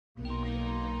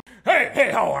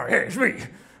Hey, how are you? Hey, it's me.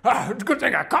 Good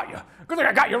thing I caught you. Good thing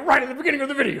I got you right at the beginning of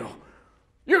the video.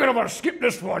 You're gonna want to skip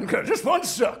this one, because this one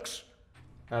sucks.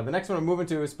 The next one I'm moving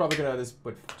to is probably gonna, just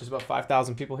about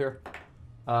 5,000 people here.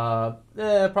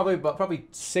 Probably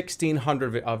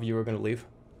 1,600 of you are gonna leave.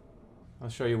 I'll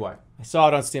show you why. I saw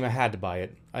it on Steam, I had to buy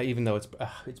it. Even though it's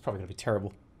probably gonna be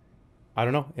terrible. I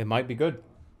don't know, it might be good.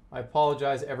 I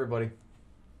apologize, everybody.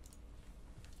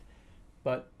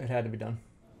 But it had to be done.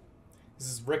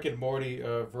 This is Rick and Morty,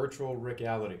 virtual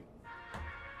Rick-ality.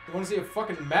 You wanna see a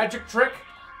fucking magic trick?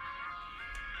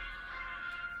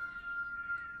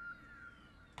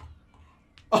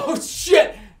 Oh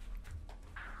shit!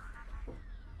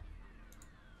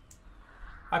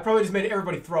 I probably just made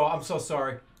everybody throw. I'm so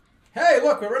sorry. Hey,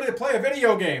 look, we're ready to play a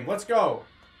video game. Let's go.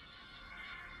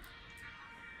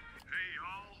 Hey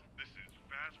y'all, this is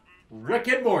Fast Food Rick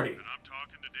and Morty. and I'm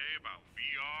talking today about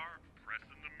VR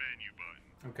pressing the menu button.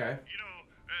 Okay. You know,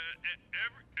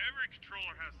 every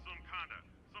controller has some kind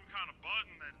of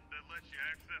button that lets you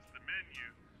access the menu.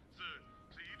 So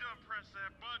you don't press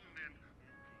that button and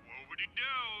what would it do?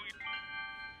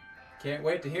 Can't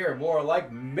wait to hear more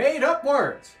like made-up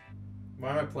words. Why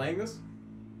am I playing this?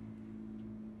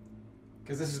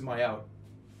 Because this is my out.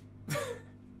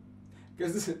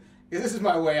 Because this is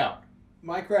my way out.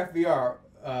 Minecraft VR.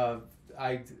 I'm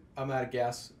out of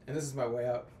gas, and this is my way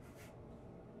out.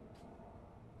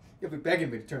 You'll be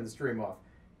begging me to turn the stream off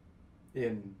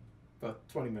in about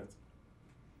 20 minutes.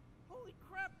 Holy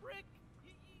crap, Rick!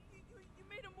 You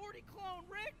made a Morty clone,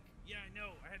 Rick! Yeah, I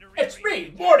know. I had to It's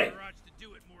me, Morty! garage to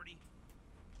do it, Morty.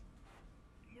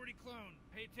 Morty clone,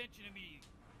 pay attention to me.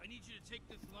 I need you to take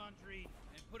this laundry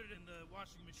and put it in the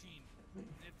washing machine. And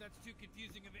if that's too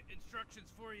confusing of instructions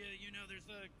for you, you know, there's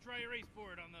a dry erase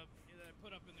board on the that I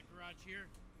put up in the garage here.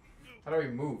 How do we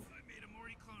move? I made a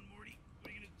Morty clone, Morty. What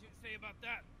are you gonna say about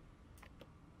that?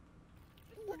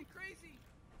 It's pretty crazy.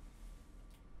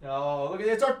 Oh, look at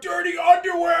this. It's our dirty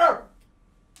underwear!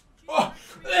 Oh,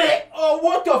 oh,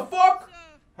 what the fuck?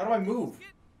 How do I move?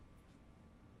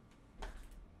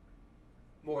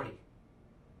 Morty.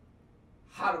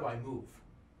 How do I move?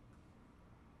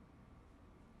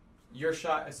 You're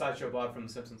a sideshow bod from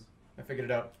The Simpsons. I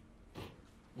figured it out.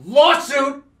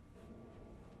 Lawsuit!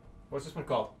 What's this one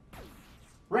called?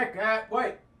 Rick,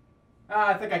 wait.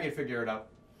 I think I can figure it out.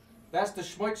 That's the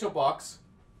Schmeitzel box.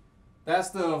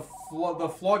 That's the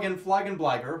Floggin'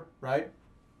 Blagger, right?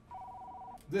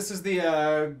 This is the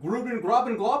Gruben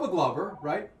Groben Globber Globber,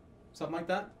 right? Something like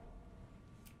that.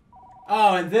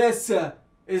 Oh, and this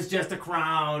is just a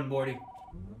crown, Morty.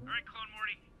 Alright, Clone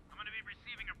Morty. I'm gonna be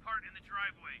receiving a part in the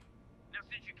driveway. Now,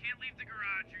 since you can't leave the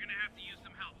garage, you're gonna have to use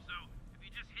some help. So, if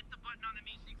you just hit the button on the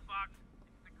Meeseeks box,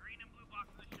 it's the green and blue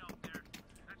box on the shelf there.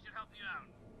 That should help you out.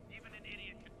 Even an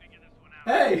idiot could figure this one out.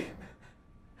 Hey!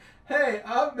 Hey,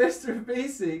 I'm Mr.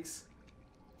 Meeseeks.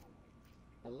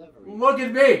 Look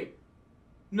at me!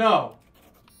 No.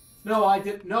 No, I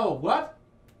didn't. No, what? I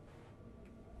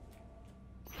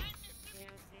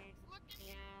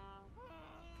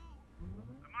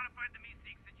modified the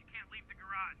Meeseeks since you can't leave the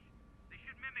garage. They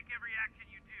should mimic every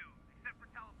action you do, except for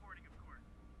teleporting, of course.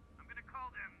 I'm gonna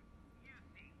call them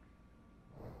U-Seeks.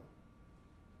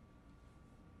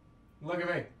 Look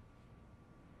at me.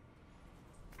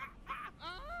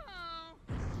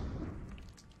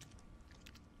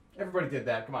 Everybody did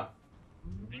that. Come on.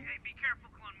 Hey, be careful,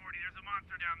 Clone Morty. There's a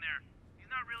monster down there. He's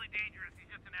not really dangerous. He's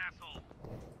just an asshole.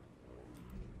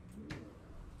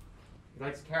 He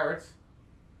likes carrots.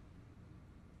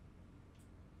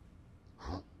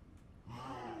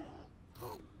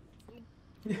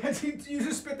 You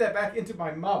just spit that back into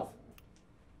my mouth.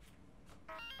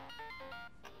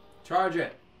 Charge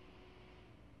it.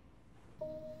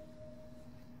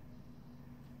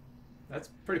 That's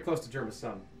pretty close to Jerma's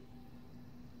son.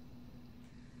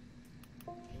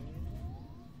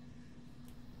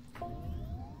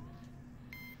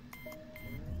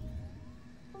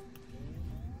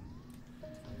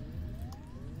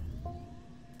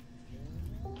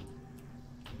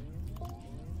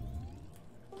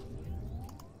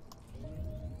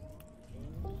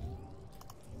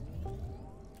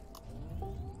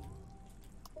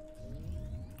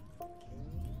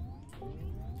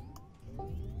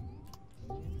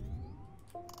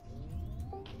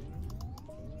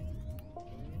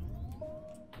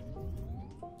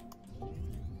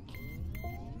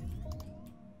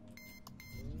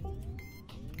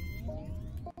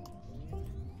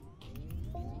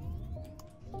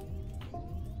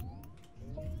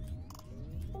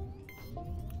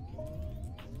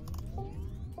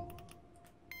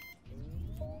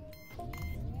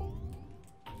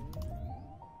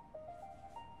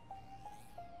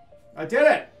 I did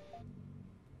it!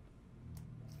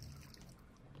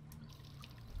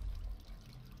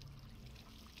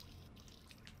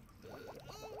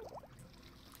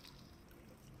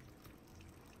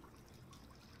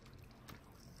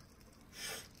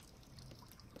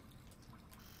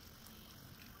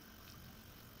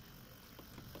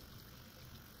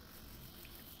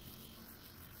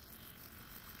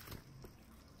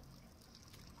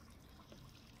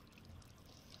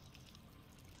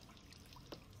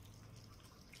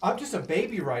 I'm just a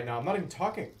baby right now. I'm not even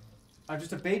talking. I'm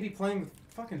just a baby playing with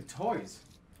fucking toys.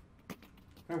 Can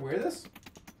I wear this?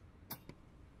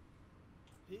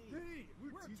 Hey, we're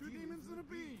two demons and a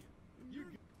bee.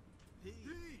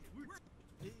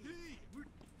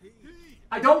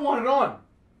 I don't want it on.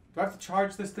 Do I have to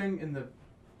charge this thing in the...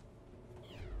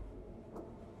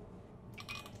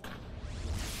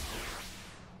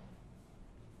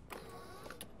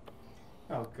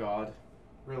 Oh God,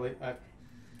 really?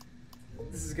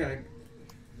 This is gonna...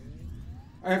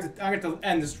 I have to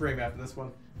end the stream after this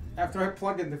one. After I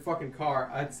plug in the fucking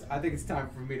car, I think it's time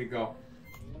for me to go.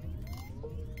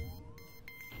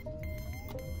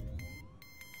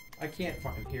 I can't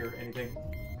fucking hear anything.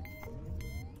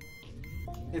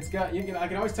 It's got... I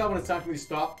can always tell when it's time for me to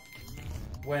stop.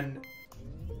 When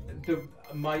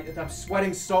I'm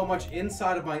sweating so much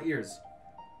inside of my ears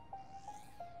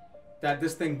that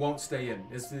this thing won't stay in.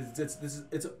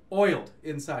 It's oiled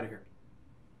inside of here.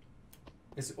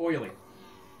 It's oily.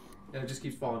 And it just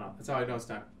keeps falling off. That's how I know it's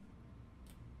time.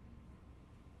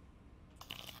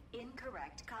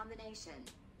 Incorrect combination.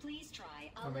 Please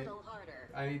try a little harder.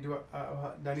 I need to.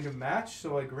 I need to match.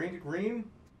 So like green to green.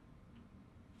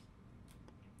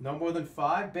 No more than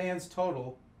 5 bands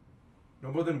total.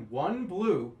 No more than 1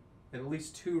 blue and at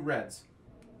least 2 reds.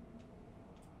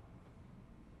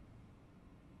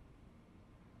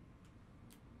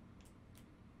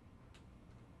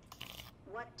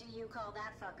 What do you call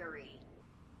that fuckery?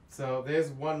 So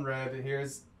there's 1 red.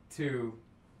 Here's 2.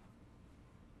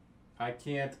 I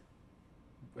can't.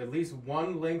 At least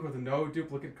 1 link with no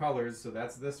duplicate colors, so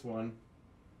that's this one.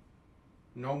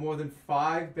 No more than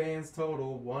 5 bands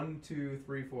total. 1, 2,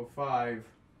 3, 4, 5.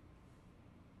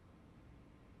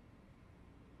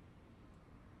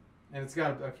 And it's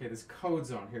got, okay, there's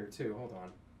codes on here too. Hold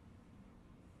on.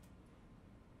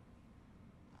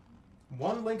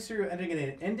 1 link serial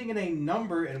ending in a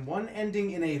number and 1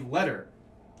 ending in a letter.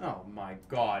 Oh my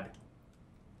God.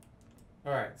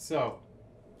 All right, so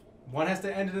 1 has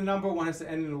to end in a number, 1 has to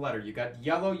end in a letter. You got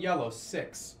yellow, yellow,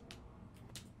 6.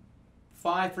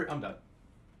 5, 3, I'm done.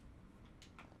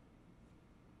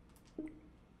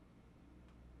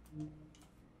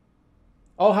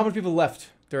 Oh, how many people left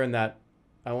during that?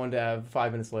 I wanted to have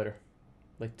 5 minutes later.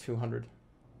 Like 200.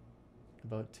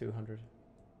 About 200.